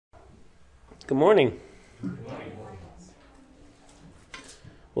Good morning.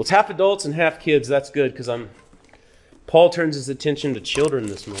 Well, it's half adults and half kids. That's good because Paul turns his attention to children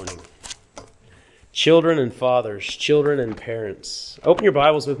this morning. Children and fathers, children and parents. Open your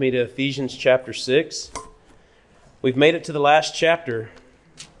Bibles with me to Ephesians chapter 6. We've made it to the last chapter.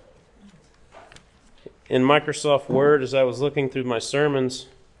 In Microsoft Word, as I was looking through my sermons,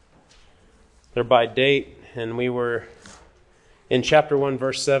 they're by date, and we were in chapter 1,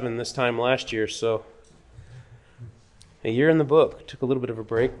 verse 7 this time last year, so a year in the book. Took a little bit of a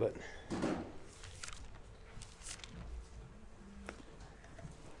break, but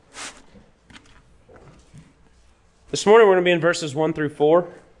this morning we're going to be in verses 1 through 4.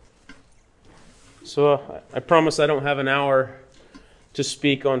 So I promise I don't have an hour to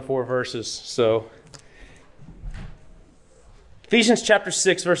speak on 4 verses. So Ephesians chapter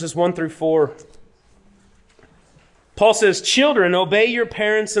 6, verses 1 through 4. Paul says, "Children, obey your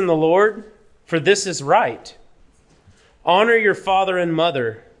parents in the Lord, for this is right. Honor your father and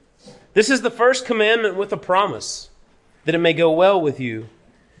mother. This is the first commandment with a promise, that it may go well with you,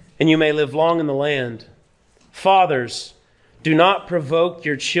 and you may live long in the land. Fathers, do not provoke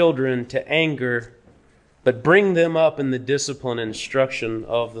your children to anger, but bring them up in the discipline and instruction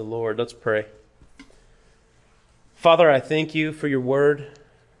of the Lord." Let's pray. Father, I thank you for your word.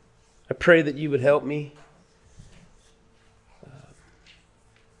 I pray that you would help me.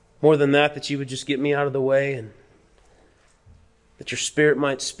 More than that you would just get me out of the way and that your Spirit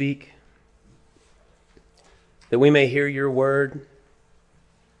might speak, that we may hear your word,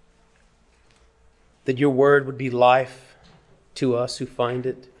 that your word would be life to us who find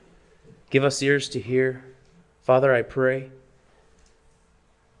it. Give us ears to hear. Father, I pray.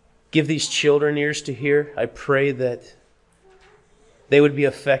 Give these children ears to hear. I pray that they would be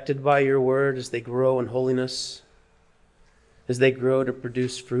affected by your word as they grow in holiness, as they grow to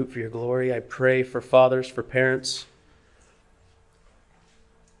produce fruit for your glory. I pray for fathers, for parents,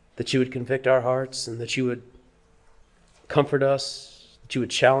 that you would convict our hearts and that you would comfort us, that you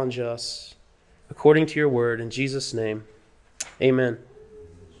would challenge us according to your word. In Jesus' name, amen.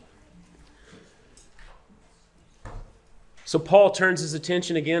 So Paul turns his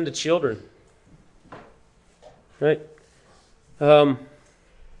attention again to children. Right?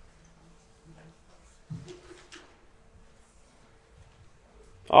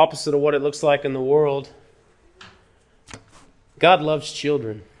 Opposite of what it looks like in the world, God loves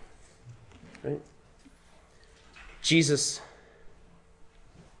children. Right? Jesus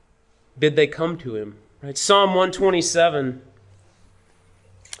bid they come to him. Right? Psalm 127,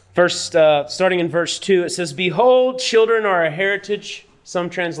 starting in verse 2, it says, "Behold, children are a heritage," some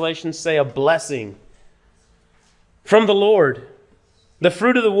translations say a blessing, "from the Lord. The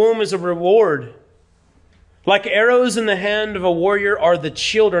fruit of the womb is a reward. Like arrows in the hand of a warrior are the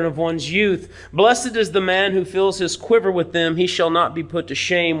children of one's youth. Blessed is the man who fills his quiver with them. He shall not be put to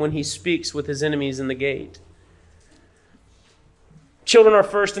shame when he speaks with his enemies in the gate." Children are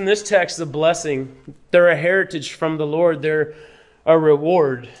first in this text a blessing. They're a heritage from the Lord. They're a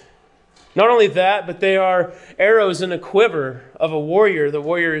reward. Not only that, but they are arrows in a quiver of a warrior. The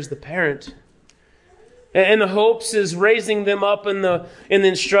warrior is the parent. And the hopes is raising them up in the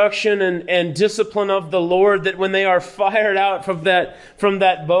instruction and discipline of the Lord, that when they are fired out from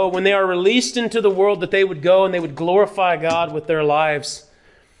that bow, when they are released into the world, that they would go and they would glorify God with their lives.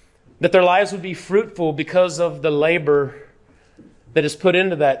 That their lives would be fruitful because of the labor that is put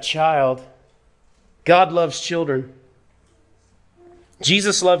into that child. God loves children.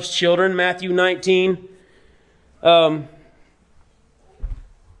 Jesus loves children. Matthew 19.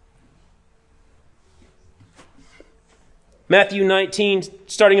 Matthew 19,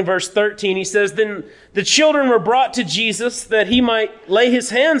 starting in verse 13, he says, "Then the children were brought to Jesus that he might lay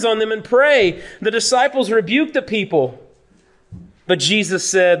his hands on them and pray. The disciples rebuked the people. But Jesus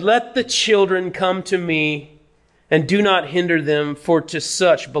said, 'Let the children come to me, and do not hinder them, for to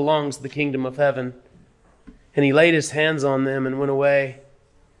such belongs the kingdom of heaven.' And he laid his hands on them and went away."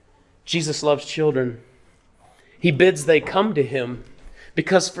 Jesus loves children. He bids they come to him,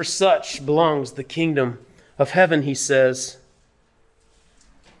 because for such belongs the kingdom of heaven, he says.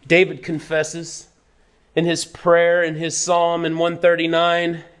 David confesses in his prayer, in his psalm in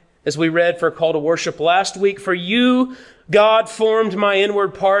 139, as we read for a call to worship last week, "For you, God, formed my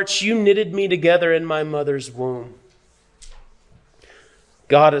inward parts. You knitted me together in my mother's womb."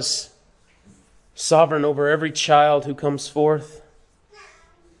 God is sovereign over every child who comes forth.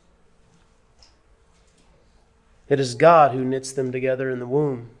 It is God who knits them together in the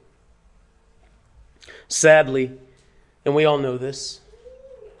womb. Sadly, and we all know this,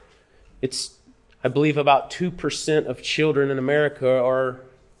 it's, I believe, about 2% of children in America are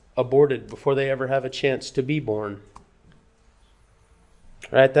aborted before they ever have a chance to be born.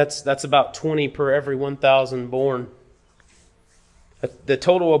 Right? That's about 20 per every 1,000 born. The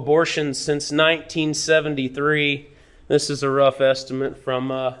total abortions since 1973, this is a rough estimate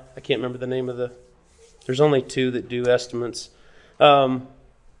from, I can't remember the name of there's only two that do estimates.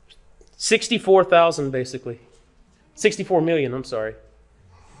 64,000 basically. 64 million, I'm sorry.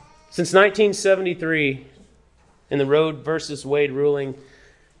 Since 1973, in the Roe versus Wade ruling,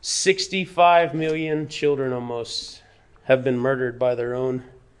 65 million children almost have been murdered by their own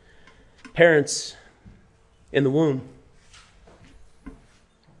parents in the womb.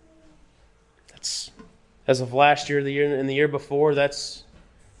 That's, as of last year, the year and the year before, that's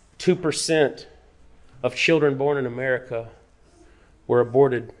 2% of children born in America were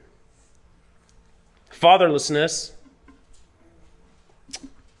aborted. Fatherlessness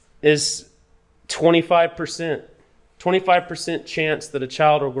is 25%. 25% chance that a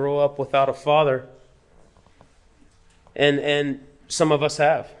child will grow up without a father. And some of us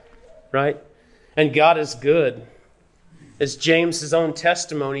have, right? And God is good. As James' own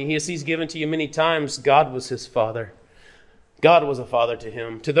testimony, he's given to you many times, God was his father. God was a father to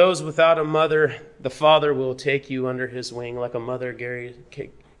him. To those without a mother, the father will take you under his wing like a mother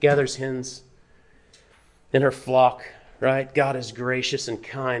gathers hens in her flock, right? God is gracious and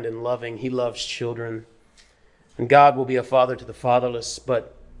kind and loving. He loves children. And God will be a father to the fatherless,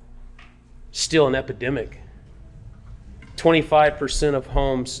 but still an epidemic. 25% of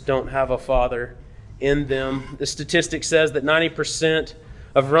homes don't have a father in them. The statistic says that 90%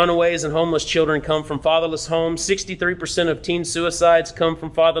 of runaways and homeless children come from fatherless homes. 63% of teen suicides come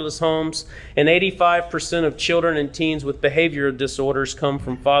from fatherless homes. And 85% of children and teens with behavioral disorders come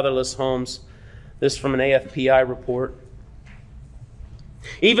from fatherless homes. This is from an AFPI report.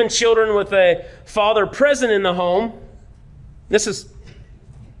 Even children with a father present in the home, this is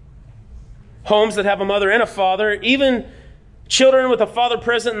homes that have a mother and a father, even children with a father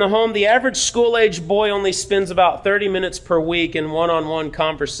present in the home, the average school-age boy only spends about 30 minutes per week in one-on-one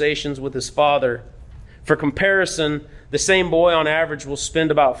conversations with his father. For comparison, the same boy on average will spend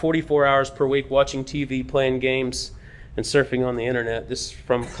about 44 hours per week watching TV, playing games, and surfing on the internet. This is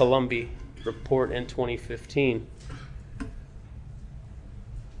from Columbia report in 2015.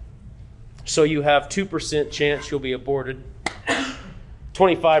 So you have 2% chance you'll be aborted,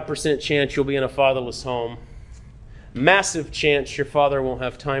 25% chance you'll be in a fatherless home, massive chance your father won't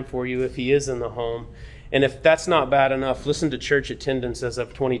have time for you if he is in the home. And if that's not bad enough, listen to church attendance as of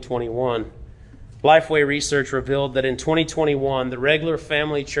 2021. Lifeway research revealed that in 2021, the regular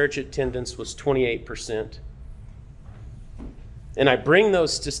family church attendance was 28%. And I bring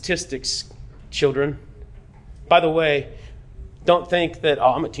those statistics, children. By the way, don't think that,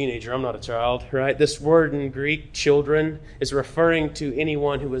 I'm a teenager, I'm not a child, right? This word in Greek, children, is referring to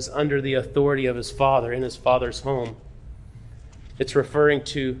anyone who is under the authority of his father in his father's home. It's referring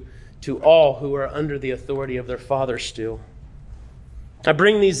to all who are under the authority of their father still. I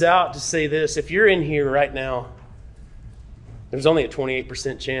bring these out to say this. If you're in here right now, there's only a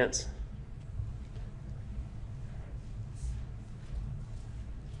 28% chance.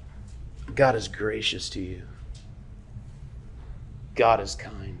 God is gracious to you. God is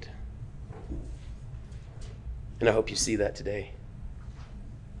kind. And I hope you see that today.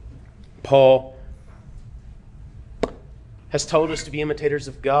 Paul has told us to be imitators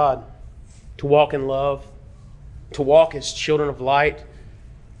of God, to walk in love, to walk as children of light,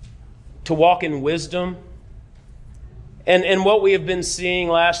 to walk in wisdom. And what we have been seeing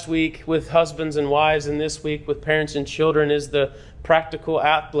last week with husbands and wives and this week with parents and children is the practical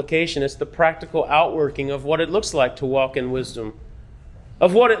application. It's the practical outworking of what it looks like to walk in wisdom,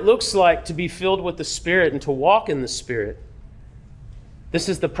 of what it looks like to be filled with the Spirit and to walk in the Spirit. This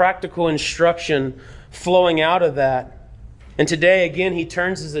is the practical instruction flowing out of that. And today, again, he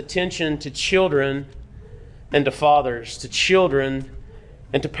turns his attention to children and to fathers, to children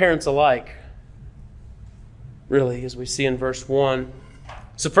and to parents alike. Really, as we see in verse 1.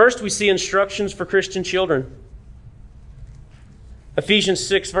 So first we see instructions for Christian children. Ephesians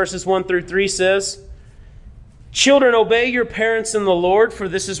 6 verses 1 through 3 says, "Children, obey your parents in the Lord, for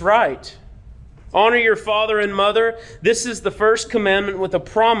this is right. Honor your father and mother. This is the first commandment with a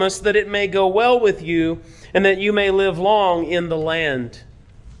promise that it may go well with you and that you may live long in the land."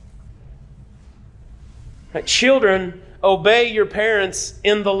 Right, children, obey your parents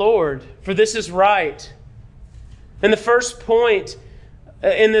in the Lord, for this is right. And the first point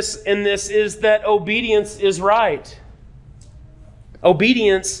in this is that obedience is right.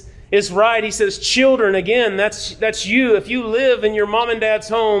 Obedience is right. He says, children, again, that's you. If you live in your mom and dad's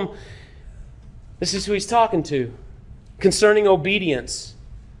home, this is who he's talking to concerning obedience.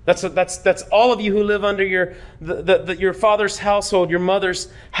 That's all of you who live under your father's household, your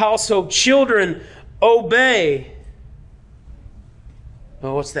mother's household. Children, obey.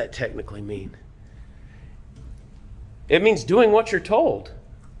 Well, what's that technically mean? It means doing what you're told.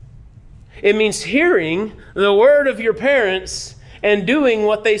 It means hearing the word of your parents and doing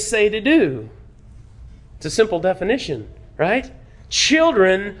what they say to do. It's a simple definition, right?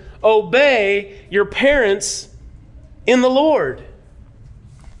 Children, obey your parents in the Lord.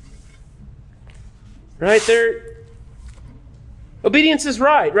 Right? Obedience is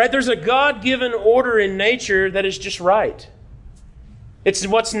right? There's a God-given order in nature that is just right. It's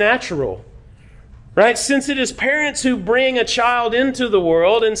what's natural. Right? Since it is parents who bring a child into the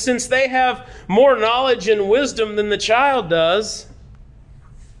world, and since they have more knowledge and wisdom than the child does,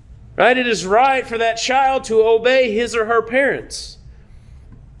 right, it is right for that child to obey his or her parents.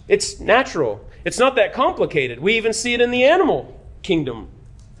 It's natural. It's not that complicated. We even see it in the animal kingdom,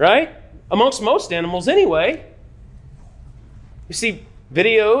 right? Amongst most animals anyway. You see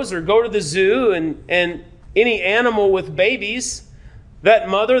videos or go to the zoo and any animal with babies, that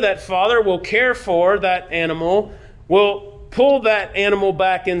mother, that father will care for that animal, will pull that animal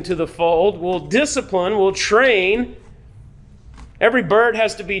back into the fold, will discipline, will train. Every bird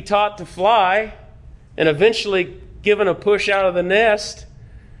has to be taught to fly and eventually given a push out of the nest,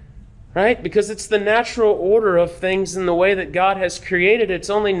 right? Because it's the natural order of things in the way that God has created.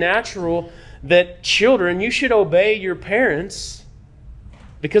 It's only natural that children, you should obey your parents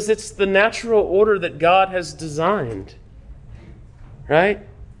because it's the natural order that God has designed. Right?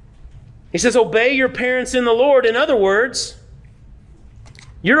 He says, obey your parents in the Lord. In other words,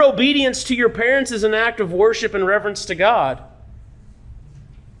 your obedience to your parents is an act of worship and reverence to God.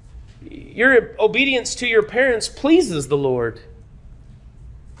 Your obedience to your parents pleases the Lord.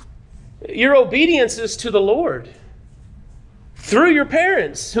 Your obedience is to the Lord through your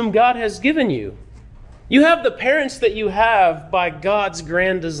parents whom God has given you. You have the parents that you have by God's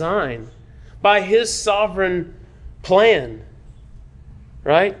grand design, by His sovereign plan.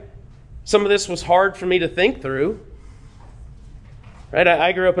 Right? Some of this was hard for me to think through. Right?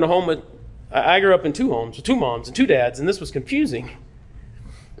 I grew up in two homes with two moms and two dads, and this was confusing.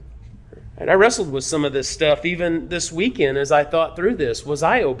 Right? I wrestled with some of this stuff even this weekend as I thought through this. Was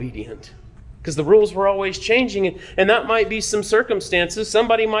I obedient? Because the rules were always changing, and that might be some circumstances.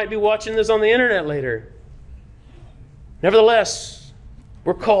 Somebody might be watching this on the internet later. Nevertheless,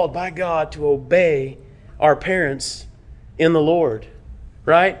 we're called by God to obey our parents in the Lord.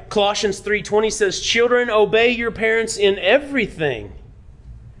 Right? Colossians 3:20 says, children, obey your parents in everything,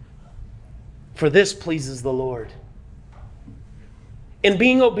 for this pleases the Lord. In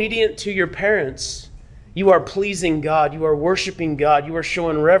being obedient to your parents, you are pleasing God, you are worshiping God, you are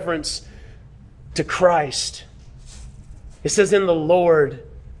showing reverence to Christ. It says in the Lord,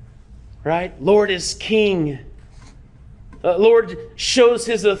 right? Lord is King. Lord shows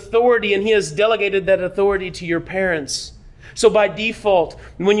His authority, and He has delegated that authority to your parents. So by default,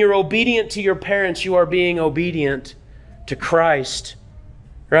 when you're obedient to your parents, you are being obedient to Christ.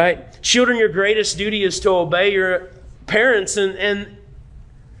 Right? Children, your greatest duty is to obey your parents. And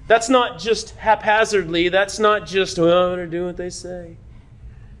that's not just haphazardly. That's not just, well, I'm going to do what they say.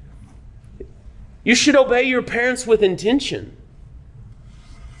 You should obey your parents with intention.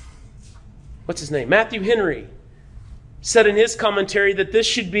 What's his name? Matthew Henry said in his commentary that this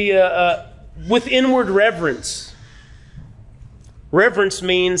should be with inward reverence. Reverence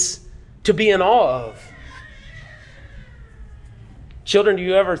means to be in awe of. Children, do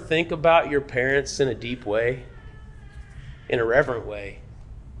you ever think about your parents in a deep way? In a reverent way?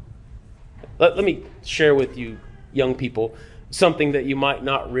 Let me share with you, young people, something that you might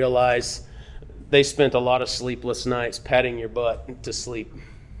not realize. They spent a lot of sleepless nights patting your butt to sleep.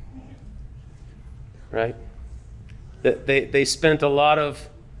 Right? They spent a lot of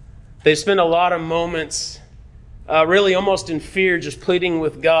moments really almost in fear, just pleading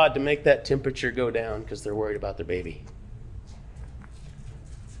with God to make that temperature go down because they're worried about their baby.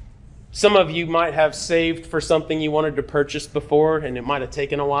 Some of you might have saved for something you wanted to purchase before, and it might have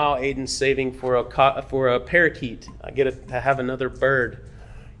taken a while. Aiden's saving for a parakeet. I get to have another bird.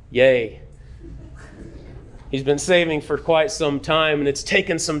 Yay. He's been saving for quite some time, and it's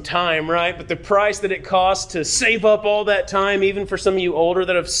taken some time, right? But the price that it costs to save up all that time, even for some of you older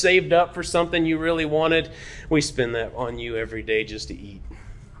that have saved up for something you really wanted, we spend that on you every day just to eat,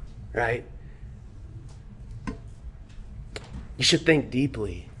 right? You should think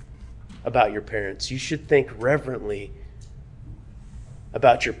deeply about your parents. You should think reverently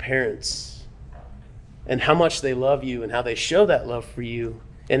about your parents and how much they love you and how they show that love for you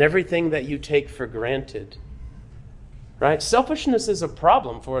and everything that you take for granted. Right? Selfishness is a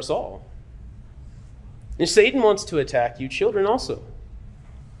problem for us all. And Satan wants to attack you, children also.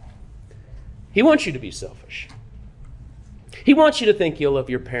 He wants you to be selfish. He wants you to think ill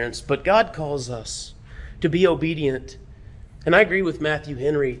of your parents, but God calls us to be obedient. And I agree with Matthew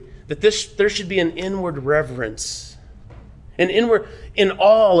Henry that there should be an inward reverence, an inward in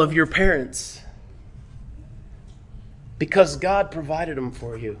all of your parents, because God provided them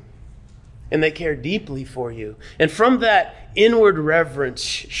for you, and they care deeply for you. And from that inward reverence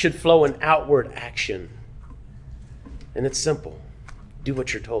should flow an outward action. And it's simple. Do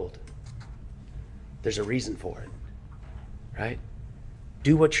what you're told. There's a reason for it, right?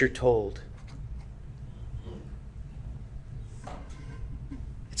 Do what you're told.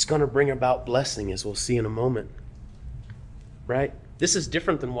 It's going to bring about blessing, as we'll see in a moment, right? This is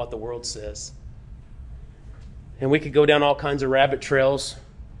different than what the world says. And we could go down all kinds of rabbit trails,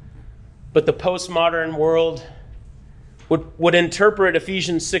 but the postmodern world would interpret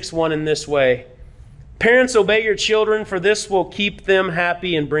Ephesians 6:1 in this way. Parents, obey your children, for this will keep them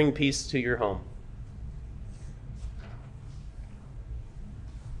happy and bring peace to your home.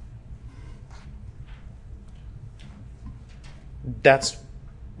 That's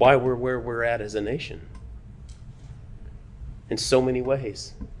why we're where we're at as a nation. In so many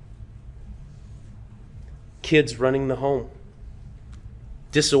ways. Kids running the home.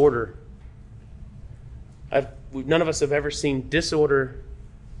 Disorder. None of us have ever seen disorder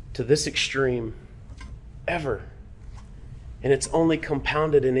to this extreme. Ever. And it's only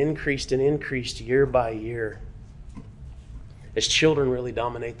compounded and increased year by year. As children really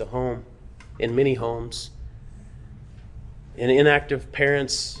dominate the home in many homes. And inactive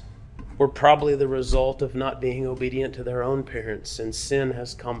parents were probably the result of not being obedient to their own parents. And sin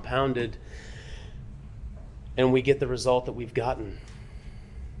has compounded. And we get the result that we've gotten.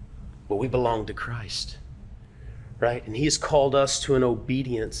 But we belong to Christ. Right? And He has called us to an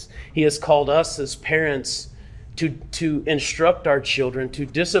obedience. He has called us as parents to instruct our children, to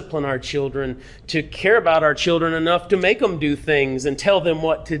discipline our children, to care about our children enough to make them do things and tell them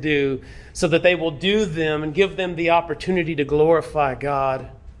what to do so that they will do them and give them the opportunity to glorify God,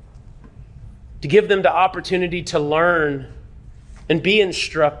 to give them the opportunity to learn and be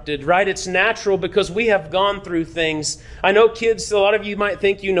instructed, right? It's natural because we have gone through things. I know kids, a lot of you might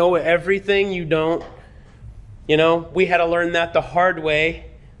think you know everything. You don't. You know, we had to learn that the hard way.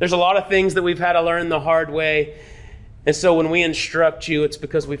 There's a lot of things that we've had to learn the hard way. And so when we instruct you, it's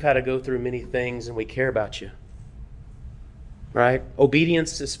because we've had to go through many things and we care about you. Right?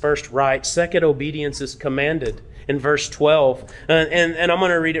 Obedience is first right. Second, obedience is commanded in verse 12. And I'm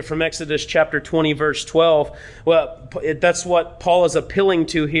going to read it from Exodus chapter 20, verse 12. Well, that's what Paul is appealing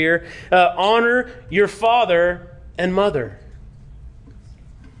to here. Honor your father and mother.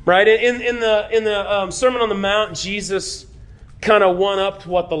 Right? In the Sermon on the Mount, Jesus kind of one-upped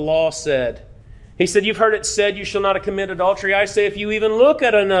what the law said. He said, you've heard it said, you shall not commit adultery. I say, if you even look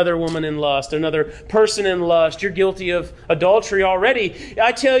at another woman in lust, another person in lust, you're guilty of adultery already.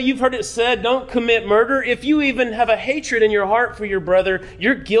 I tell you, you've heard it said, don't commit murder. If you even have a hatred in your heart for your brother,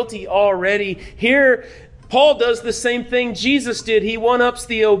 you're guilty already. Here, Paul does the same thing Jesus did. He one-ups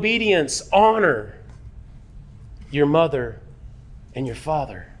the obedience. Honor your mother and your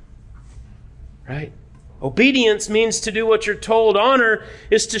father. Right? Obedience means to do what you're told. Honor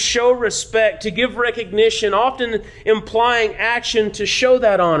is to show respect, to give recognition, often implying action to show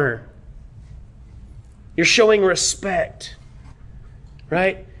that honor. You're showing respect.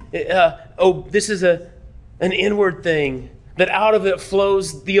 Right? This is an inward thing, that out of it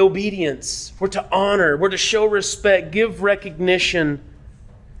flows the obedience. We're to honor. We're to show respect, give recognition.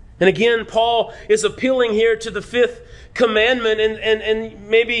 And again, Paul is appealing here to the fifth commandment, and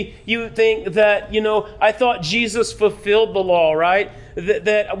maybe you think that, I thought Jesus fulfilled the law, right?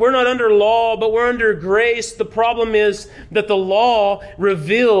 That we're not under law, but we're under grace. The problem is that the law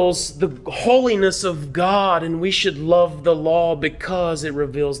reveals the holiness of God, and we should love the law because it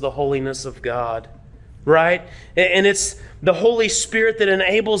reveals the holiness of God, right? And it's the Holy Spirit that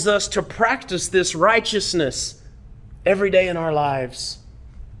enables us to practice this righteousness every day in our lives,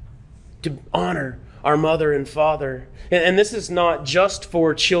 to honor our mother and father. And this is not just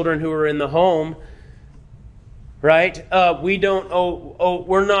for children who are in the home, right?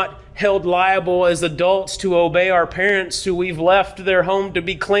 We're not held liable as adults to obey our parents who we've left their home to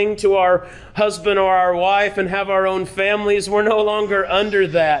be cling to our husband or our wife and have our own families. We're no longer under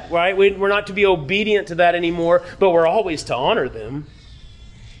that, right? We're not to be obedient to that anymore, but we're always to honor them.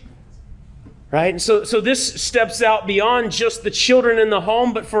 Right? And so this steps out beyond just the children in the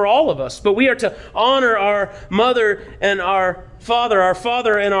home, but for all of us. But we are to honor our mother and our father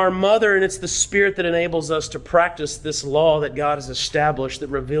and our mother, and it's the Spirit that enables us to practice this law that God has established that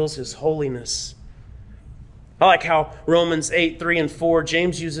reveals His holiness. I like how Romans 8:3-4,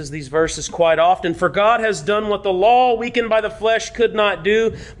 James uses these verses quite often. For God has done what the law, weakened by the flesh, could not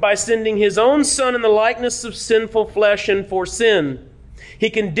do by sending His own Son in the likeness of sinful flesh and for sin. He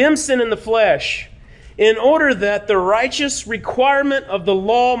condemned sin in the flesh in order that the righteous requirement of the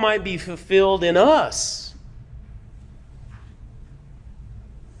law might be fulfilled in us.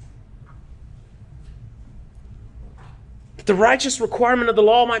 The righteous requirement of the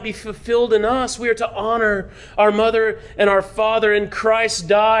law might be fulfilled in us. We are to honor our mother and our father, and Christ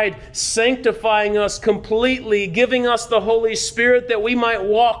died, sanctifying us completely, giving us the Holy Spirit that we might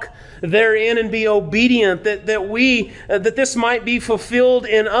walk therein and be obedient, that this might be fulfilled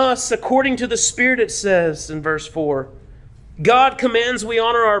in us according to the Spirit, it says in verse 4. God commands we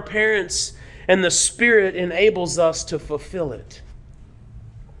honor our parents, and the Spirit enables us to fulfill it.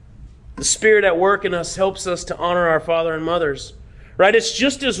 The Spirit at work in us helps us to honor our father and mothers. Right? It's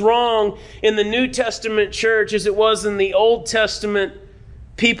just as wrong in the New Testament church as it was in the Old Testament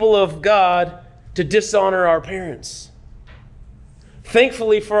people of God to dishonor our parents.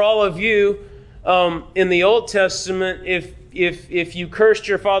 Thankfully for all of you, in the Old Testament, if you cursed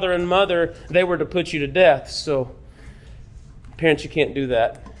your father and mother, they were to put you to death. So, parents, you can't do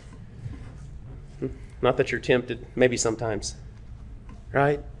that. Not that you're tempted, maybe sometimes.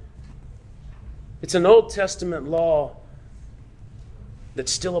 Right? It's an Old Testament law that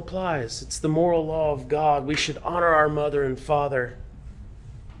still applies. It's the moral law of God. We should honor our mother and father.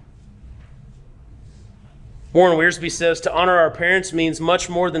 Warren Wiersbe says, to honor our parents means much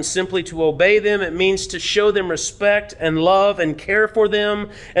more than simply to obey them. It means to show them respect and love and care for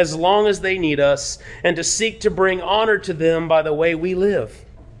them as long as they need us, and to seek to bring honor to them by the way we live.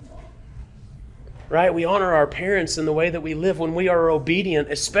 Right? We honor our parents in the way that we live when we are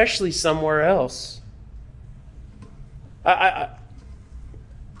obedient, especially somewhere else.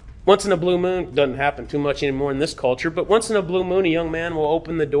 Once in a blue moon, doesn't happen too much anymore in this culture, but once in a blue moon, a young man will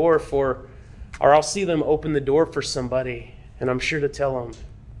open the door or I'll see them open the door for somebody, and I'm sure to tell them,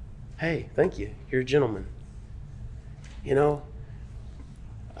 hey, thank you, you're a gentleman. You know,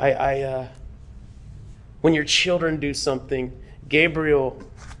 when your children do something, Gabriel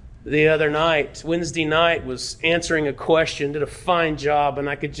the other night, Wednesday night, was answering a question, did a fine job, and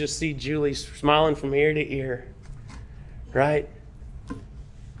I could just see Julie smiling from ear to ear. Right?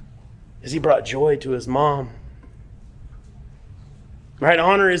 As he brought joy to his mom. Right?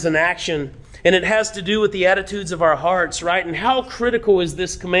 Honor is an action, and it has to do with the attitudes of our hearts, right? And how critical is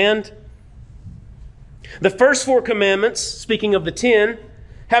this command? The first 4 commandments, speaking of the 10,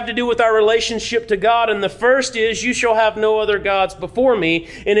 have to do with our relationship to God. And the first is, you shall have no other gods before me.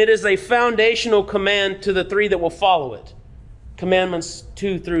 And it is a foundational command to the 3 that will follow it. Commandments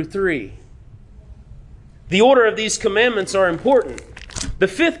 2-3. The order of these commandments are important. The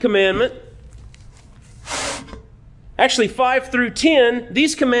 5th commandment, actually 5-10,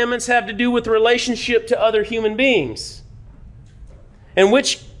 these commandments have to do with relationship to other human beings. And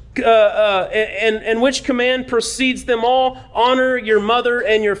which command precedes them all? Honor your mother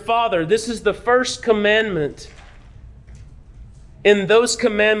and your father. This is the first commandment in those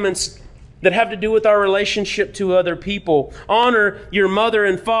commandments that have to do with our relationship to other people. Honor your mother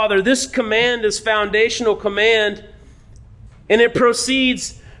and father. This command is foundational command, and it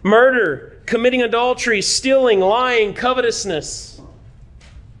precedes murder, committing adultery, stealing, lying, covetousness.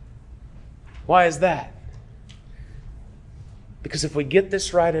 Why is that? Because if we get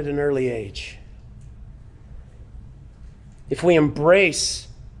this right at an early age, if we embrace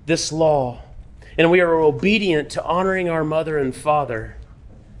this law and we are obedient to honoring our mother and father,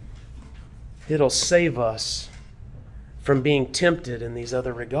 it'll save us from being tempted in these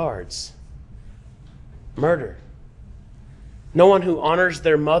other regards. Murder. No one who honors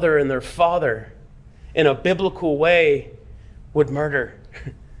their mother and their father in a biblical way would murder,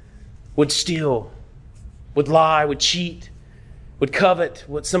 would steal, would lie, would cheat, would covet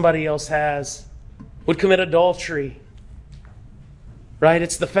what somebody else has, would commit adultery. Right?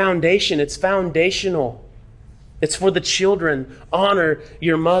 It's the foundation. It's foundational. It's for the children. Honor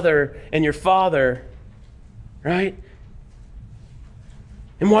your mother and your father. Right?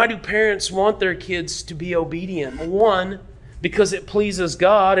 And why do parents want their kids to be obedient? One, because it pleases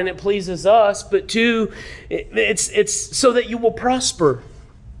God and it pleases us. But two, it's so that you will prosper.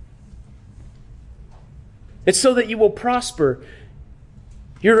 It's so that you will prosper.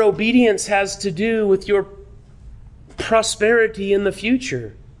 Your obedience has to do with your prosperity in the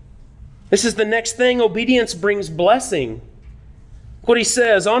future. This is the next thing. Obedience brings blessing. What he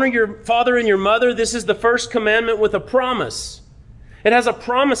says, honor your father and your mother. This is the first commandment with a promise. It has a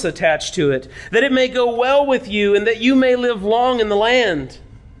promise attached to it, that it may go well with you and that you may live long in the land.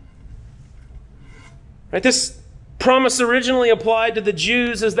 Right? This promise originally applied to the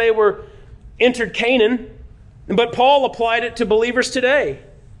Jews as they were entered Canaan, but Paul applied it to believers today.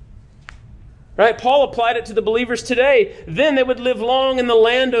 Right? Paul applied it to the believers today. Then they would live long in the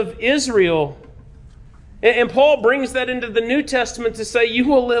land of Israel. And Paul brings that into the New Testament to say, you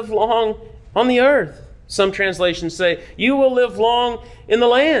will live long on the earth. Some translations say, you will live long in the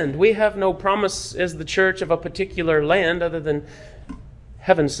land. We have no promise as the church of a particular land other than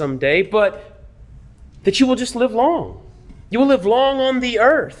heaven someday, but that you will just live long. You will live long on the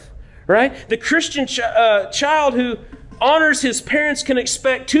earth, right? The Christian child who honors his parents can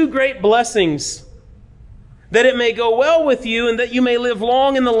expect two great blessings: that it may go well with you and that you may live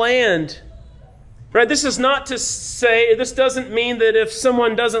long in the land. Right? This is not to say, this doesn't mean that if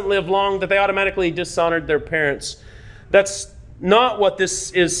someone doesn't live long that they automatically dishonored their parents. That's not what this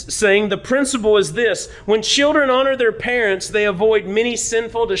is saying. The principle is this: when children honor their parents, they avoid many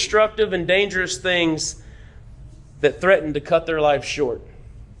sinful, destructive, and dangerous things that threaten to cut their life short.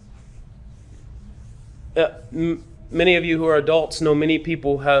 Many of you who are adults know many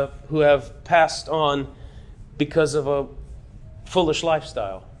people who have passed on because of a foolish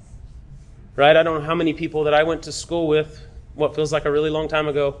lifestyle. Right? I don't know how many people that I went to school with, what feels like a really long time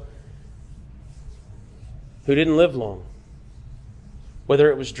ago, who didn't live long.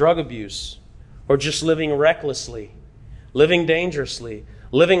 Whether it was drug abuse or just living recklessly, living dangerously,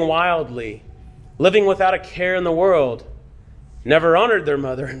 living wildly, living without a care in the world, never honored their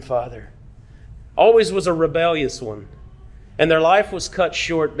mother and father, always was a rebellious one. And their life was cut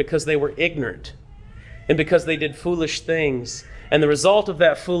short because they were ignorant and because they did foolish things. And the result of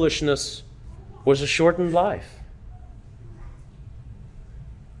that foolishness was a shortened life.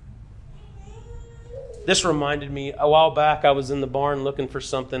 This reminded me, a while back I was in the barn looking for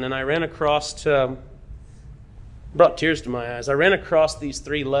something, and I ran across, brought tears to my eyes. I ran across these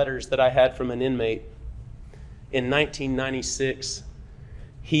 3 letters that I had from an inmate in 1996.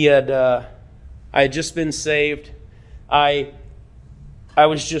 I had just been saved. I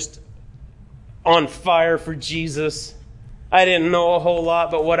was just on fire for Jesus. I didn't know a whole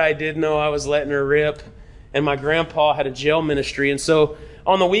lot, but what I did know, I was letting her rip. And my grandpa had a jail ministry. And so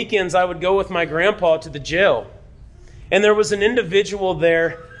on the weekends, I would go with my grandpa to the jail. And there was an individual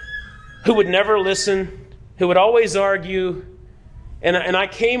there who would never listen, who would always argue. And I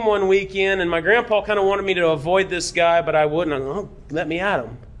came one weekend, and my grandpa kind of wanted me to avoid this guy, but I wouldn't. I'm like, oh, let me at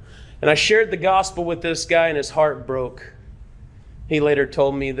him. And I shared the gospel with this guy, and his heart broke. He later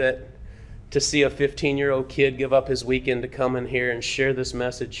told me that to see a 15-year-old kid give up his weekend to come in here and share this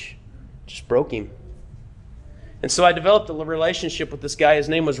message just broke him. And so I developed a relationship with this guy. His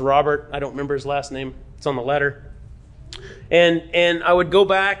name was Robert. I don't remember his last name. It's on the letter. And I would go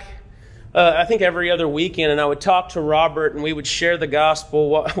back, I think every other weekend, and I would talk to Robert, and we would share the gospel,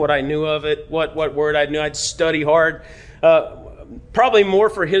 what I knew of it, what word I knew. I'd study hard, probably more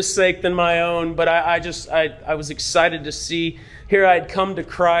for his sake than my own, but I was excited to see. Here I had come to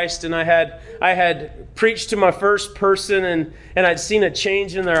Christ, and I had preached to my first person, and I'd seen a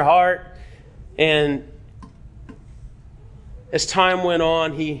change in their heart. And as time went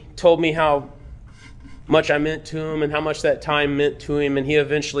on, he told me how much I meant to him and how much that time meant to him. And he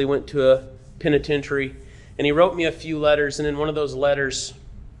eventually went to a penitentiary, and he wrote me a few letters. And in one of those letters,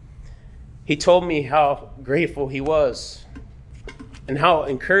 he told me how grateful he was and how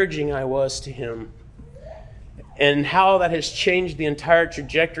encouraging I was to him, and how that has changed the entire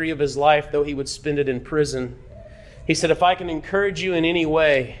trajectory of his life, though he would spend it in prison. He said, if I can encourage you in any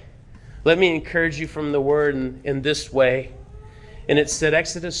way, let me encourage you from the Word in this way. And it said,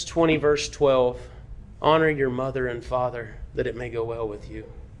 Exodus 20, verse 12, honor your mother and father, that it may go well with you.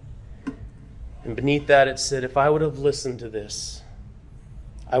 And beneath that it said, if I would have listened to this,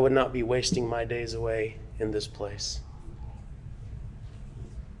 I would not be wasting my days away in this place.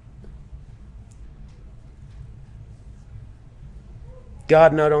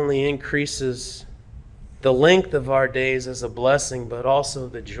 God not only increases the length of our days as a blessing, but also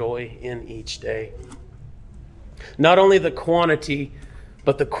the joy in each day. Not only the quantity,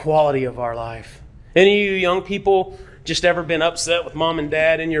 but the quality of our life. Any of you young people just ever been upset with mom and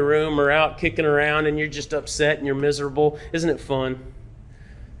dad in your room or out kicking around and you're just upset and you're miserable? Isn't it fun?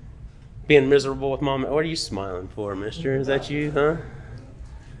 Being miserable with mom. What are you smiling for, mister? Is that you,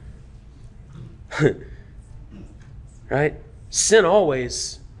 huh? Right? Sin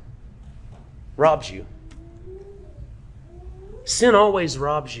always robs you. Sin always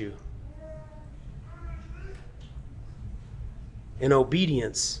robs you. and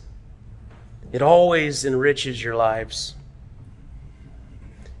obedience, it always enriches your lives.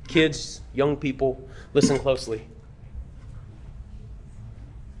 Kids, young people, listen closely.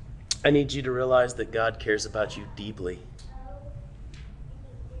 I need you to realize that God cares about you deeply.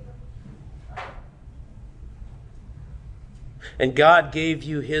 And God gave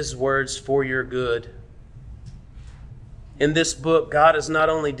you His words for your good. In this book, God is not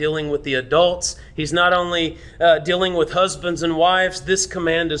only dealing with the adults, He's not only dealing with husbands and wives. This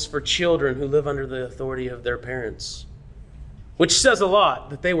command is for children who live under the authority of their parents. Which says a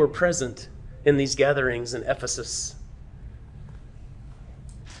lot that they were present in these gatherings in Ephesus.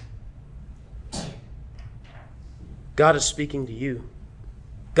 God is speaking to you.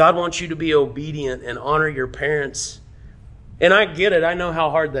 God wants you to be obedient and honor your parents. And I get it. I know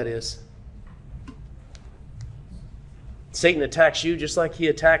how hard that is. Satan attacks you just like he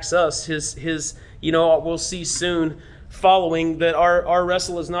attacks us. We'll see soon following that our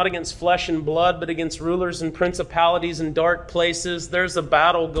wrestle is not against flesh and blood, but against rulers and principalities in dark places. There's a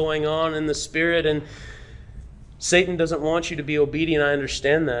battle going on in the spirit, and Satan doesn't want you to be obedient. I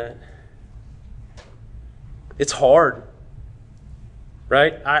understand that. It's hard,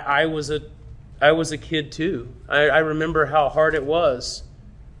 right? I was a kid too. I remember how hard it was.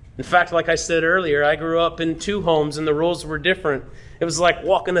 In fact, like I said earlier, I grew up in 2 homes and the rules were different. It was like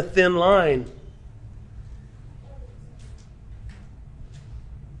walking a thin line.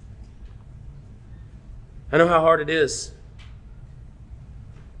 I know how hard it is.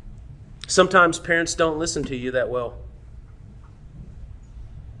 Sometimes parents don't listen to you that well.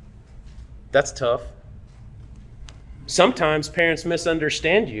 That's tough. Sometimes parents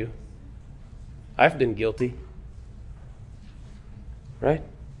misunderstand you. I've been guilty. Right?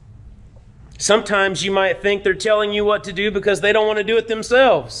 Sometimes you might think they're telling you what to do because they don't want to do it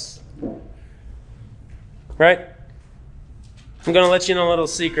themselves. Right? I'm going to let you know a little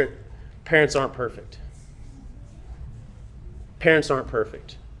secret. Parents aren't perfect. Parents aren't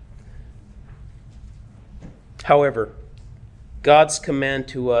perfect. However, God's command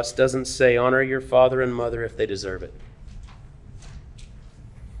to us doesn't say honor your father and mother if they deserve it.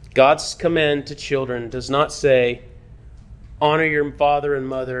 God's command to children does not say honor your father and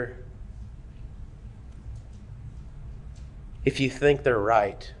mother if you think they're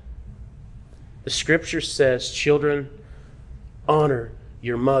right. The Scripture says, children, honor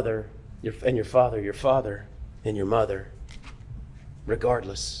your mother and your father and your mother,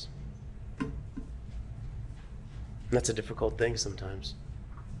 regardless. And that's a difficult thing sometimes.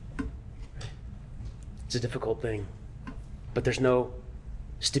 It's a difficult thing. But there's no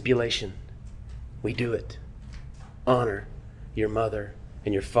stipulation. We do it. Honor your mother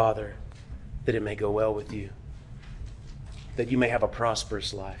and your father, that it may go well with you, that you may have a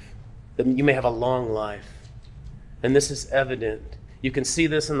prosperous life, that you may have a long life. And this is evident. You can see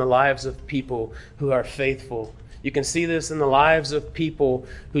this in the lives of people who are faithful. You can see this in the lives of people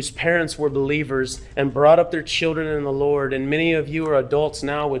whose parents were believers and brought up their children in the Lord. And many of you are adults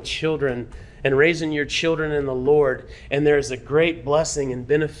now with children and raising your children in the Lord. And there is a great blessing and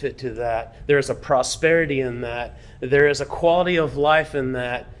benefit to that. There is a prosperity in that. There is a quality of life in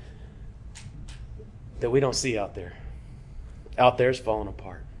that we don't see out there. Out there's falling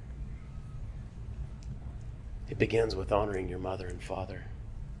apart. It begins with honoring your mother and father.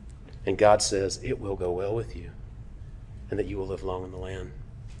 And God says it will go well with you and that you will live long in the land.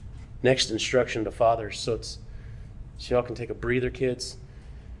 Next instruction to fathers. So y'all can take a breather, kids.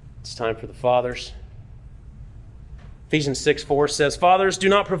 It's time for the fathers. Ephesians 6:4 says, fathers, do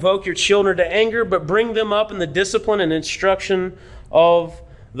not provoke your children to anger, but bring them up in the discipline and instruction of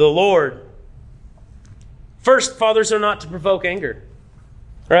the Lord. First, fathers are not to provoke anger.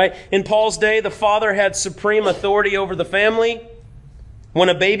 Right? In Paul's day, the father had supreme authority over the family. When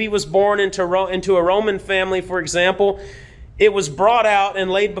a baby was born into a Roman family, for example, it was brought out and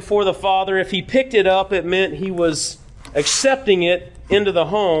laid before the father. If he picked it up, it meant he was accepting it into the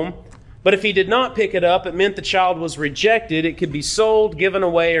home. But if he did not pick it up, it meant the child was rejected. It could be sold, given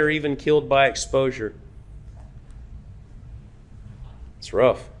away, or even killed by exposure. It's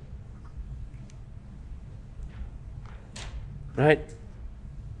rough. Right?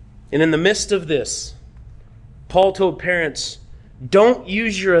 And in the midst of this, Paul told parents, don't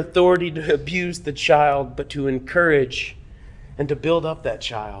use your authority to abuse the child, but to encourage and to build up that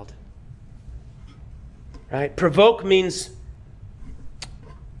child. Right? Provoke means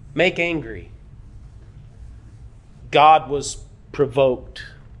make angry. God was provoked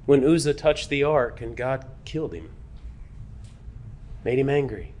when Uzzah touched the ark and God killed him. Made him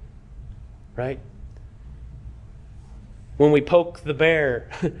angry. Right? When we poke the bear,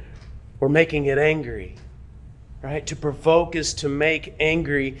 we're making it angry. right? To provoke is to make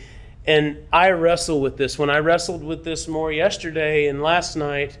angry. And I wrestle with this. When I wrestled with this more yesterday and last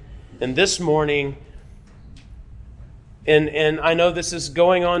night and this morning, and I know this is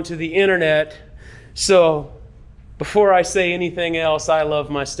going on to the internet, so before I say anything else, I love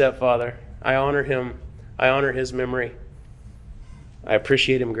my stepfather. I honor him. I honor his memory. I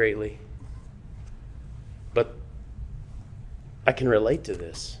appreciate him greatly. But I can relate to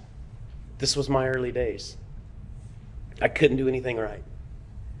this. This was my early days. I couldn't do anything right.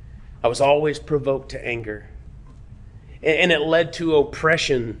 I was always provoked to anger. And it led to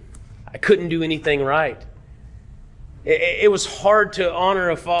oppression. I couldn't do anything right. It was hard to honor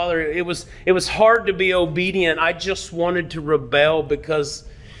a father. It was hard to be obedient. I just wanted to rebel because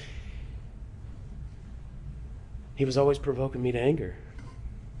he was always provoking me to anger.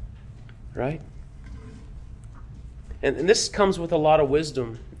 Right? And this comes with a lot of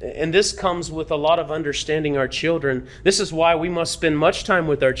wisdom. And this comes with a lot of understanding our children. This is why we must spend much time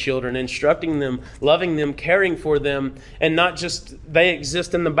with our children, instructing them, loving them, caring for them, and not just they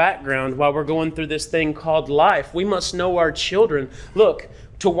exist in the background while we're going through this thing called life. We must know our children. Look,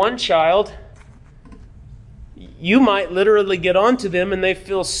 to one child, you might literally get onto them and they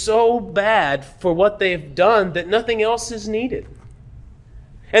feel so bad for what they've done that nothing else is needed.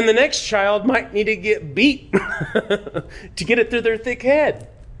 And the next child might need to get beat to get it through their thick head.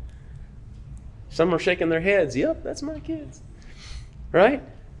 Some are shaking their heads. Yep, that's my kids. Right?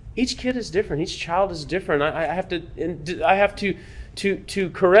 Each kid is different. Each child is different. I have to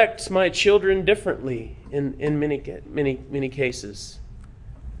correct my children differently in many cases.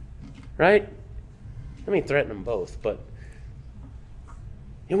 Right? I mean, threaten them both, but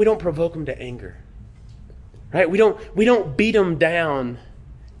we don't provoke them to anger. Right? We don't beat them down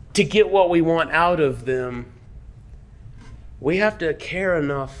to get what we want out of them. We have to care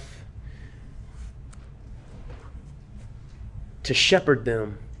enough to shepherd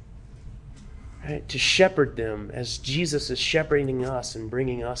them, right? To shepherd them as Jesus is shepherding us and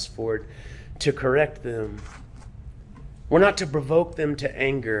bringing us forward, to correct them. We're not to provoke them to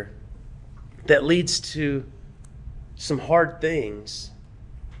anger that leads to some hard things.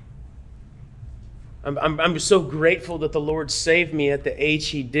 I'm so grateful that the Lord saved me at the age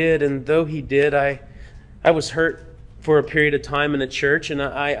He did, and though He did, I was hurt for a period of time in a church, and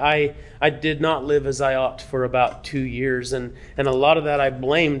I did not live as I ought for about 2 years, and a lot of that I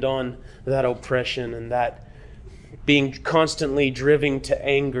blamed on that oppression and that being constantly driven to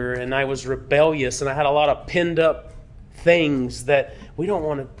anger, and I was rebellious, and I had a lot of pinned up things that we don't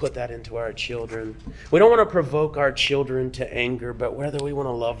want to put that into our children. We don't want to provoke our children to anger, but whether we want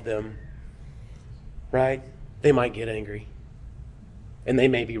to love them, right? They might get angry, and they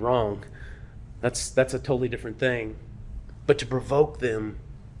may be wrong. That's a totally different thing. But to provoke them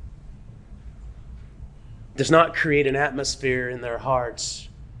does not create an atmosphere in their hearts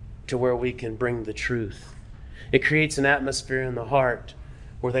to where we can bring the truth. It creates an atmosphere in the heart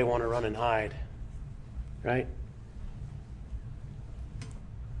where they want to run and hide. Right?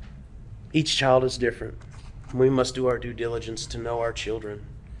 Each child is different. We must do our due diligence to know our children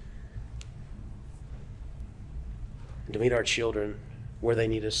and to meet our children where they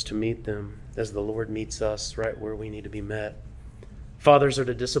need us to meet them, as the Lord meets us right where we need to be met. Fathers are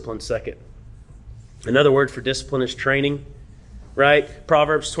to discipline second. Another word for discipline is training, right?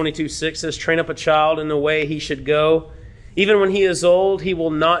 Proverbs 22:6 says, train up a child in the way he should go. Even when he is old, he will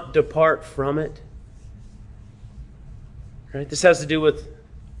not depart from it. Right? This has to do with,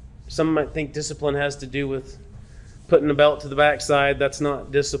 some might think discipline has to do with putting a belt to the backside. That's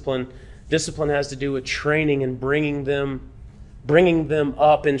not discipline. Discipline has to do with training and bringing them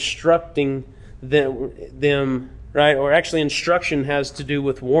up, instructing them, right? Or actually, instruction has to do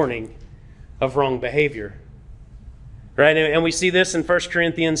with warning of wrong behavior, right? And we see this in 1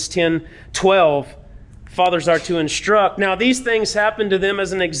 Corinthians 10:12. Fathers are to instruct. Now, these things happened to them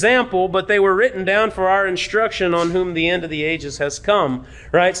as an example, but they were written down for our instruction, on whom the end of the ages has come,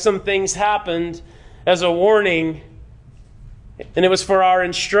 right? Some things happened as a warning, and it was for our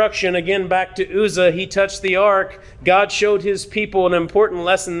instruction. Again, back to Uzzah, he touched the ark. God showed his people an important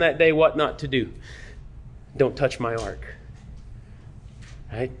lesson that day, what not to do. Don't touch my ark.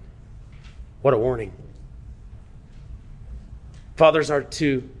 Right? What a warning. Fathers are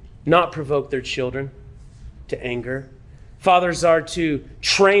to not provoke their children to anger. Fathers are to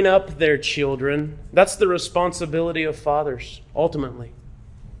train up their children. That's the responsibility of fathers, ultimately.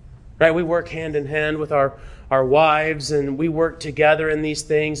 Right? We work hand in hand with our wives, and we work together in these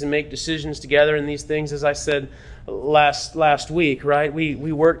things and make decisions together in these things, as I said last week, right? We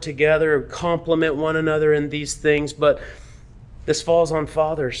work together, complement one another in these things, but this falls on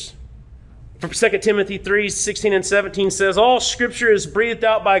fathers. For 2 Timothy 3:16 and 17 says, all Scripture is breathed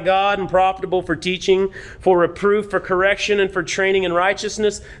out by God and profitable for teaching, for reproof, for correction, and for training in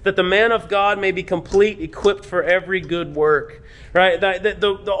righteousness, that the man of God may be complete, equipped for every good work. Right?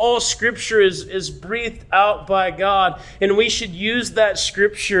 The all Scripture is breathed out by God, and we should use that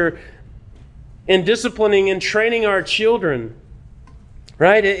Scripture in disciplining and training our children.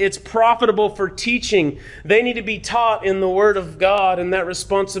 Right? It's profitable for teaching. They need to be taught in the Word of God, and that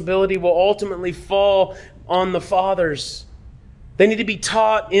responsibility will ultimately fall on the fathers. They need to be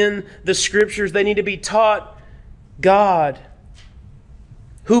taught in the Scriptures. They need to be taught God,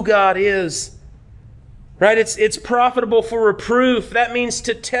 who God is. Right? It's profitable for reproof. That means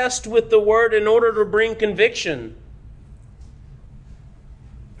to test with the Word in order to bring conviction.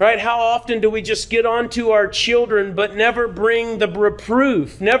 Right? How often do we just get onto our children but never bring the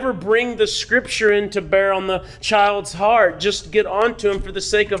reproof, never bring the Scripture into bear on the child's heart? Just get onto him for the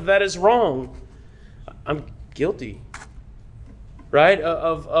sake of that is wrong. I'm guilty. Right?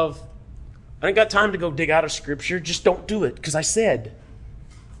 I ain't got time to go dig out of Scripture. Just don't do it because I said.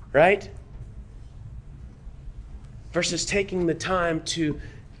 Right? Versus taking the time to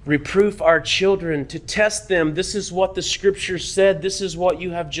reproof our children, to test them. This is what the Scripture said. This is what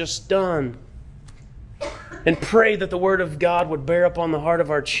you have just done. And pray that the Word of God would bear upon the heart of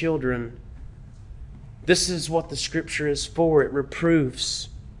our children. This is what the Scripture is for. It reproofs.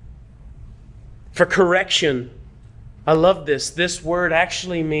 For correction. I love this. This word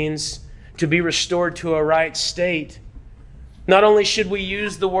actually means to be restored to a right state. Not only should we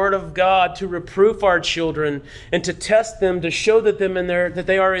use the Word of God to reproof our children and to test them, to show that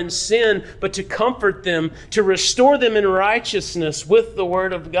they are in sin, but to comfort them, to restore them in righteousness with the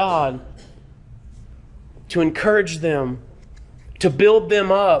Word of God, to encourage them, to build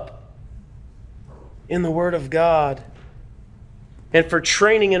them up in the Word of God, and for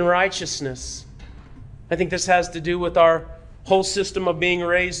training in righteousness. I think this has to do with our whole system of being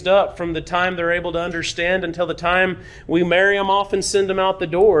raised up from the time they're able to understand until the time we marry them off and send them out the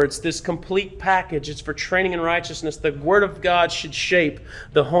door. It's this complete package. It's for training in righteousness. The Word of God should shape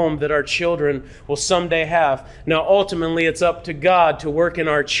the home that our children will someday have. Now, ultimately, it's up to God to work in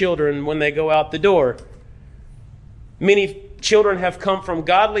our children when they go out the door. Many children have come from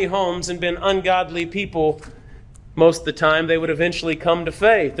godly homes and been ungodly people. Most of the time, they would eventually come to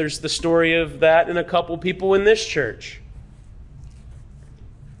faith. There's the story of that in a couple people in this church.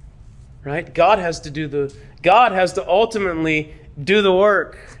 Right? God has to ultimately do the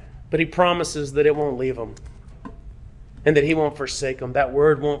work, but He promises that it won't leave them and that He won't forsake them. That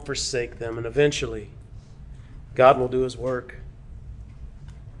Word won't forsake them, and eventually God will do His work.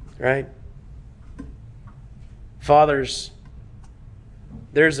 Right? Fathers,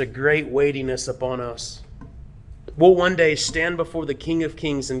 there's a great weightiness upon us. We'll one day stand before the King of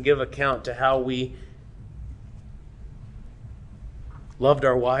Kings and give account to how we loved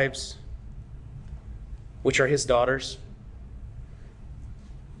our wives, which are His daughters,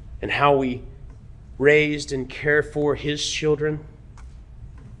 and how we raised and cared for His children.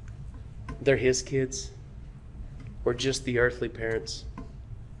 They're His kids. We're just the earthly parents.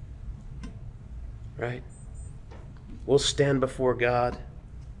 Right? We'll stand before God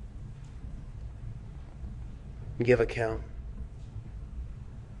and give account.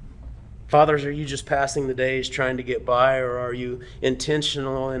 Fathers, are you just passing the days trying to get by, or are you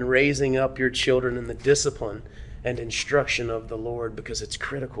intentional in raising up your children in the discipline and instruction of the Lord? Because it's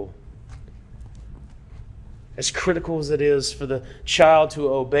critical. As critical as it is for the child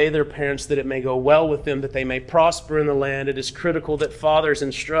to obey their parents, that it may go well with them, that they may prosper in the land, it is critical that fathers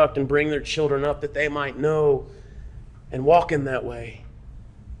instruct and bring their children up that they might know and walk in that way.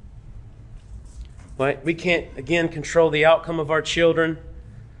 Right? We can't, again, control the outcome of our children.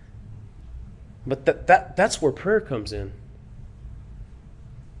 But that's where prayer comes in.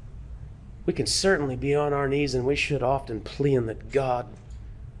 We can certainly be on our knees, and we should often plead that God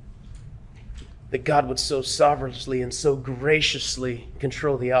would so sovereignly and so graciously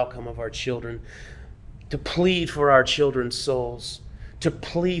control the outcome of our children, to plead for our children's souls, to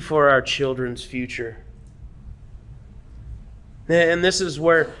plead for our children's future. And this is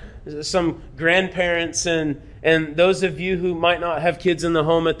where some grandparents and those of you who might not have kids in the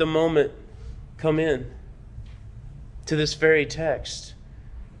home at the moment come in to this very text.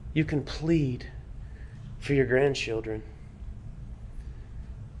 You can plead for your grandchildren.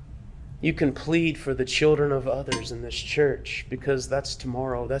 You can plead for the children of others in this church, because that's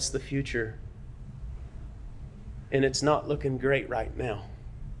tomorrow, that's the future. And it's not looking great right now.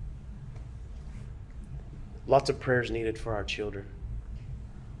 Lots of prayers needed for our children.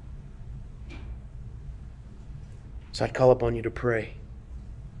 So I'd call upon you to pray.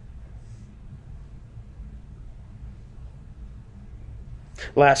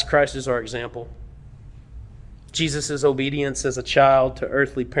 Last, Christ is our example. Jesus' obedience as a child to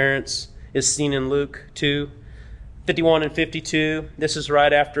earthly parents is seen in Luke 2:51 and 52. This is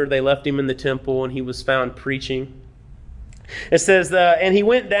right after they left him in the temple and he was found preaching. It says, and he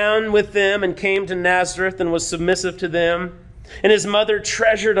went down with them and came to Nazareth and was submissive to them. And his mother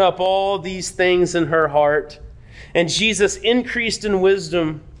treasured up all these things in her heart. And Jesus increased in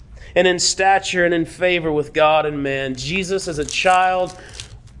wisdom and in stature and in favor with God and man. Jesus as a child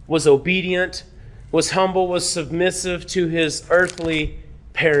was obedient, was humble, was submissive to his earthly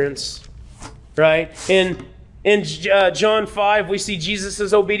parents. Right? In John 5, we see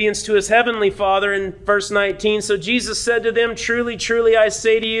Jesus' obedience to his heavenly Father in verse 19. So Jesus said to them, "Truly, truly, I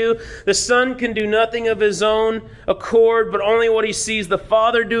say to you, the Son can do nothing of his own accord, but only what he sees the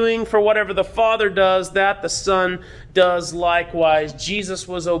Father doing. For whatever the Father does, that the Son does likewise." Jesus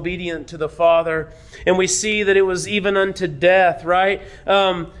was obedient to the Father. And we see that it was even unto death, right?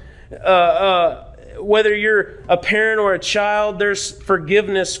 Whether you're a parent or a child, there's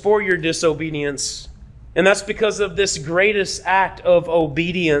forgiveness for your disobedience. And that's because of this greatest act of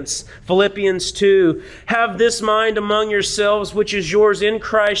obedience. Philippians 2, "Have this mind among yourselves, which is yours in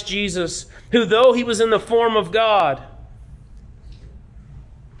Christ Jesus, who though he was in the form of God,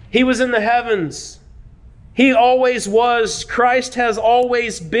 he was in the heavens. He always was. Christ has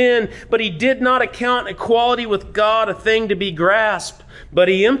always been, but he did not account equality with God a thing to be grasped, but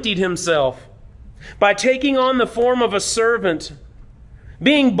he emptied himself by taking on the form of a servant,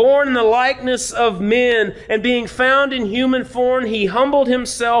 being born in the likeness of men, and being found in human form, he humbled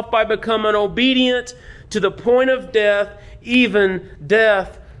himself by becoming obedient to the point of death, even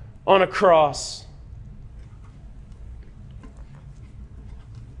death on a cross."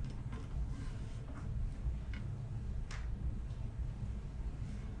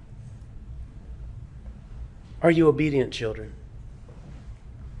 Are you obedient, children?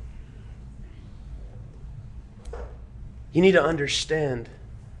 You need to understand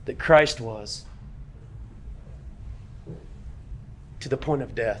that Christ was to the point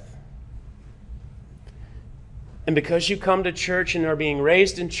of death. And because you come to church and are being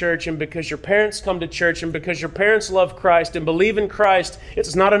raised in church, and because your parents come to church, and because your parents love Christ and believe in Christ,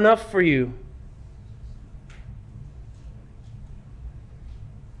 it's not enough for you.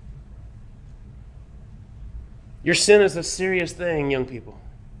 Your sin is a serious thing, young people.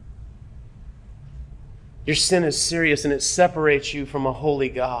 Your sin is serious, and it separates you from a holy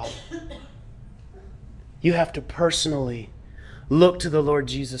God. You have to personally look to the Lord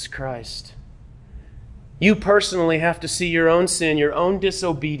Jesus Christ. You personally have to see your own sin, your own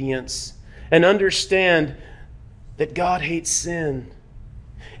disobedience, and understand that God hates sin.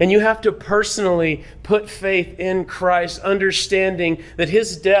 And you have to personally put faith in Christ, understanding that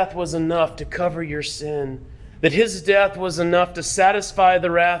his death was enough to cover your sin, that his death was enough to satisfy the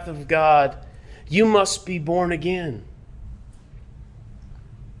wrath of God. You must be born again.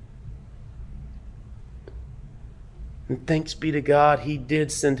 And thanks be to God, he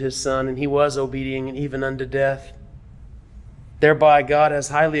did send his Son, and he was obedient even unto death. Thereby God has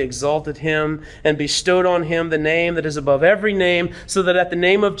highly exalted him and bestowed on him the name that is above every name, so that at the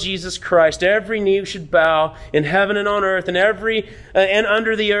name of Jesus Christ every knee should bow in heaven and on earth and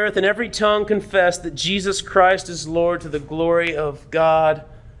under the earth, and every tongue confess that Jesus Christ is Lord, to the glory of God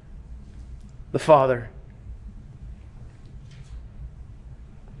the Father.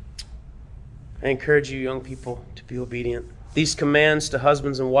 I encourage you, young people, to be obedient. These commands to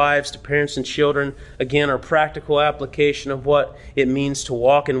husbands and wives, to parents and children, again, are practical application of what it means to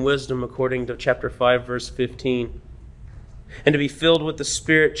walk in wisdom, according to chapter 5, verse 15. And to be filled with the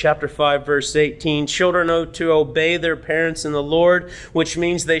Spirit, chapter 5, verse 18. Children are to obey their parents in the Lord, which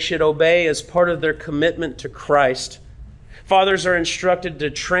means they should obey as part of their commitment to Christ. Fathers are instructed to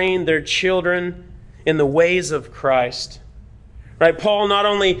train their children in the ways of Christ. Right? Paul not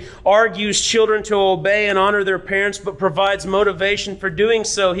only argues children to obey and honor their parents, but provides motivation for doing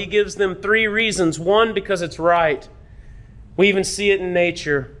so. He gives them 3 reasons. 1, because it's right. We even see it in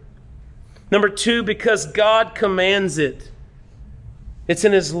nature. Number 2, because God commands it. It's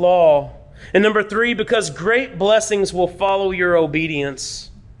in his law. And number 3, because great blessings will follow your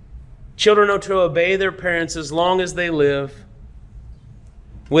obedience. Children are to obey their parents as long as they live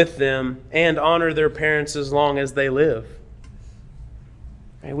with them, and honor their parents as long as they live.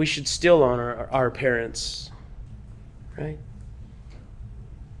 Right? We should still honor our parents. Right?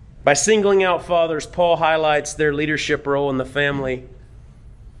 By singling out fathers, Paul highlights their leadership role in the family.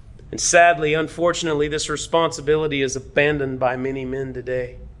 And sadly, unfortunately, this responsibility is abandoned by many men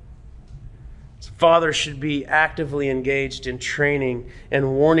today. fathers should be actively engaged in training and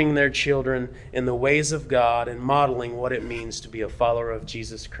warning their children in the ways of God and modeling what it means to be a follower of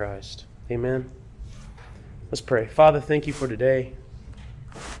Jesus Christ. Amen. Let's pray. Father, thank you for today.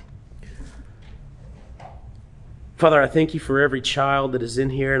 Father, I thank you for every child that is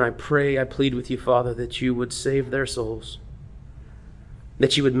in here, and I plead with you, Father, that you would save their souls,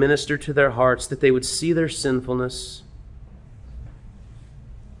 that you would minister to their hearts, that they would see their sinfulness.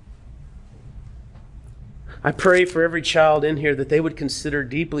 I pray for every child in here that they would consider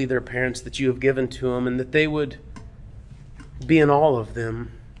deeply their parents that you have given to them, and that they would be in awe of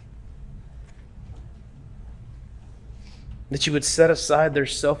them. That you would set aside their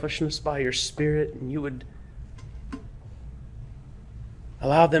selfishness by your Spirit, and you would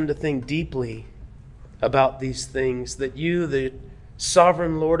allow them to think deeply about these things, that you, the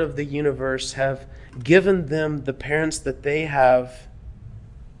sovereign Lord of the universe, have given them the parents that they have.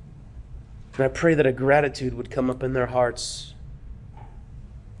 And I pray that a gratitude would come up in their hearts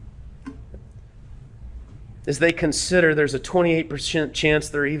as they consider there's a 28% chance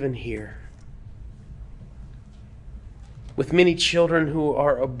they're even here. With many children who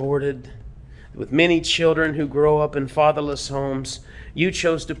are aborted, with many children who grow up in fatherless homes, you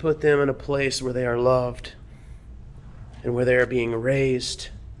chose to put them in a place where they are loved and where they are being raised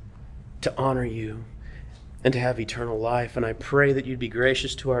to honor you and to have eternal life. And I pray that you'd be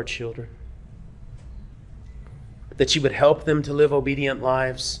gracious to our children, that you would help them to live obedient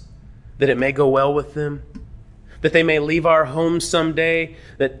lives, that it may go well with them, that they may leave our homes someday,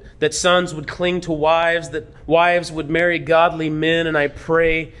 that sons would cling to wives, that wives would marry godly men. And I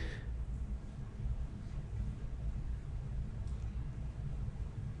pray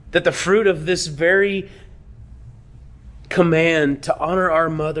that the fruit of this very command to honor our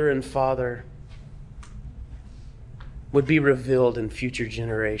mother and father would be revealed in future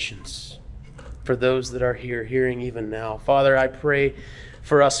generations for those that are here hearing even now. Father, I pray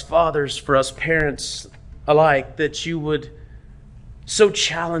for us fathers, for us parents alike, that you would so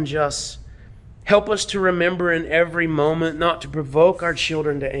challenge us. Help us to remember in every moment not to provoke our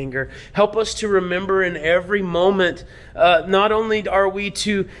children to anger. Help us to remember in every moment, not only are we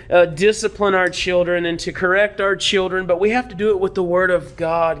to discipline our children and to correct our children, but we have to do it with the Word of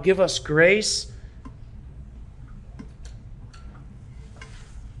God. Give us grace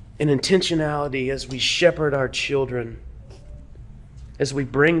and intentionality as we shepherd our children, as we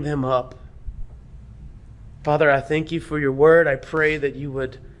bring them up. Father, I thank you for your Word. I pray that you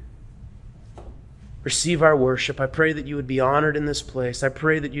would receive our worship. I pray that you would be honored in this place. I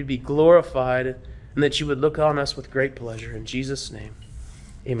pray that you'd be glorified and that you would look on us with great pleasure. In Jesus' name,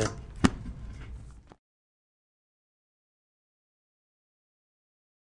 amen.